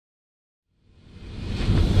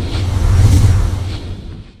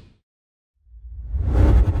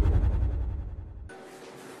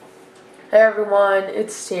Hey everyone,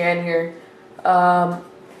 it's Tian here.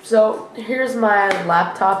 So here's my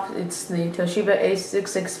laptop. It's the Toshiba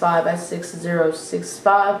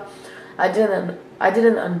A665-S6065. I did an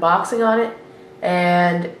unboxing on it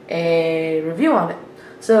and a review on it.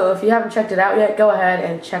 So if you haven't checked it out yet, go ahead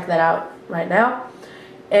and check that out right now.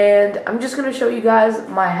 And I'm just going to show you guys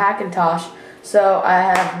my Hackintosh. So I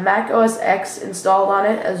have Mac OS X installed on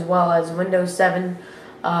it, as well as Windows 7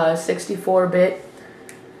 64-bit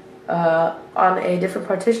on a different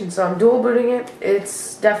partition. So I'm dual booting it.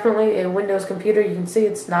 It's definitely a Windows computer. You can see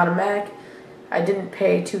it's not a Mac. I didn't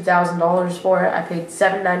pay $2,000 for it. I paid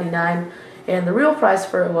 $799, and the real price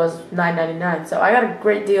for it was $999. So I got a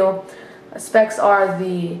great deal. Specs are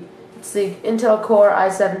it's the Intel Core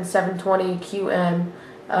i7-720QM,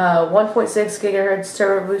 1.6 gigahertz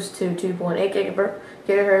turbo boost to 2.8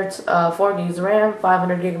 gigahertz, 4 gigs of RAM,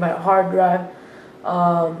 500 gigabyte hard drive,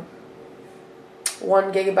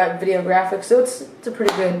 1 gigabyte video graphics. So it's a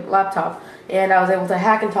pretty good laptop, and I was able to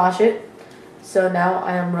Hackintosh it. So now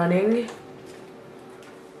I am running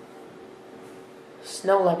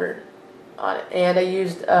Snow Leopard on it, and I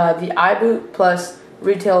used the iBoot plus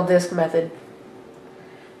retail disk method.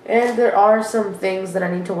 And there are some things that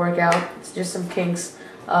I need to work out. It's just some kinks.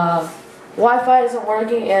 Wi-Fi isn't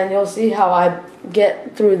working, and you'll see how I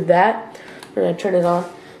get through that. I'm going to turn it on.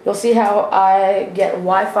 You'll see how I get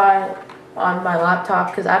Wi-Fi on my laptop,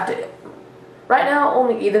 because I have to. Right now,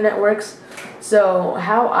 only Ethernet works. So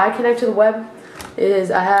how I connect to the web is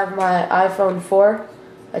I have my iPhone 4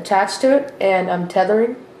 attached to it, and I'm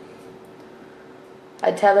tethering.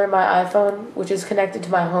 I tether my iPhone, which is connected to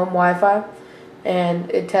my home Wi-Fi, and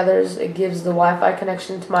it gives the Wi-Fi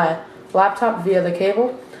connection to my laptop via the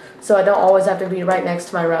cable, so I don't always have to be right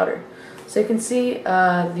next to my router. So you can see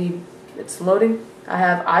it's loading. I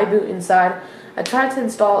have iBoot inside. I tried to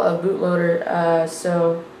install a bootloader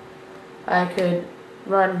so I could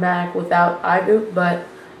run Mac without iBoot, but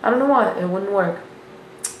I don't know why it wouldn't work.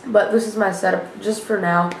 But this is my setup just for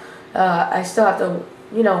now. I still have to,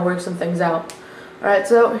 work some things out. Alright,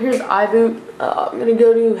 so here's iBoot. I'm going to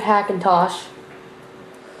go to Hackintosh.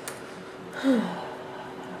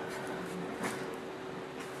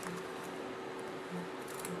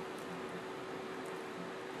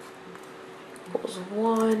 Equals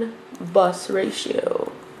 1 bus ratio.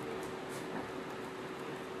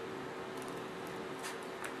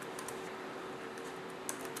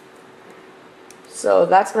 So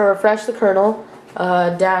that's going to refresh the kernel.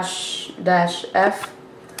 Dash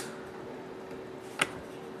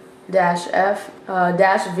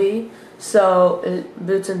V, so it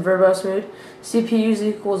boots in verbose mode. CPUs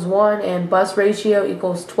equals 1 and bus ratio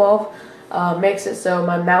equals 12. Makes it so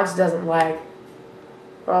my mouse doesn't lag,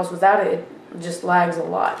 or else without it, it just lags a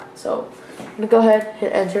lot. So I'm going to go ahead,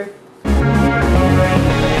 hit enter.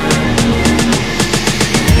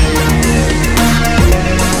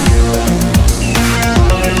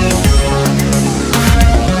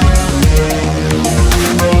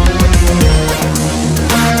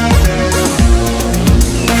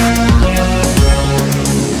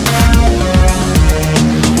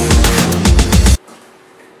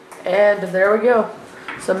 And there we go.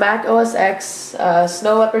 So Mac OS X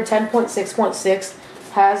Snow Leopard 10.6.6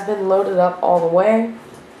 has been loaded up all the way. You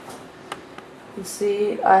can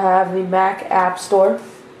see I have the Mac App Store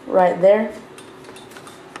right there.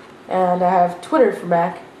 And I have Twitter for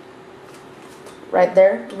Mac right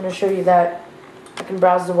there. I'm going to show you that I can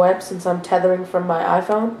browse the web since I'm tethering from my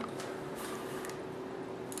iPhone.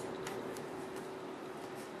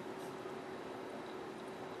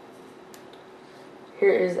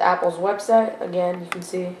 Here is Apple's website. Again, you can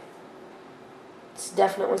see it's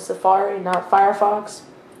definitely Safari, not Firefox.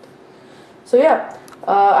 So yeah,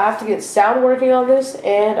 I have to get sound working on this,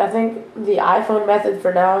 and I think the iPhone method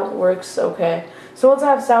for now works okay. So once I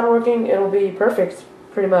have sound working, it'll be perfect,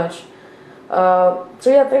 pretty much. So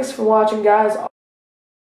yeah, thanks for watching, guys.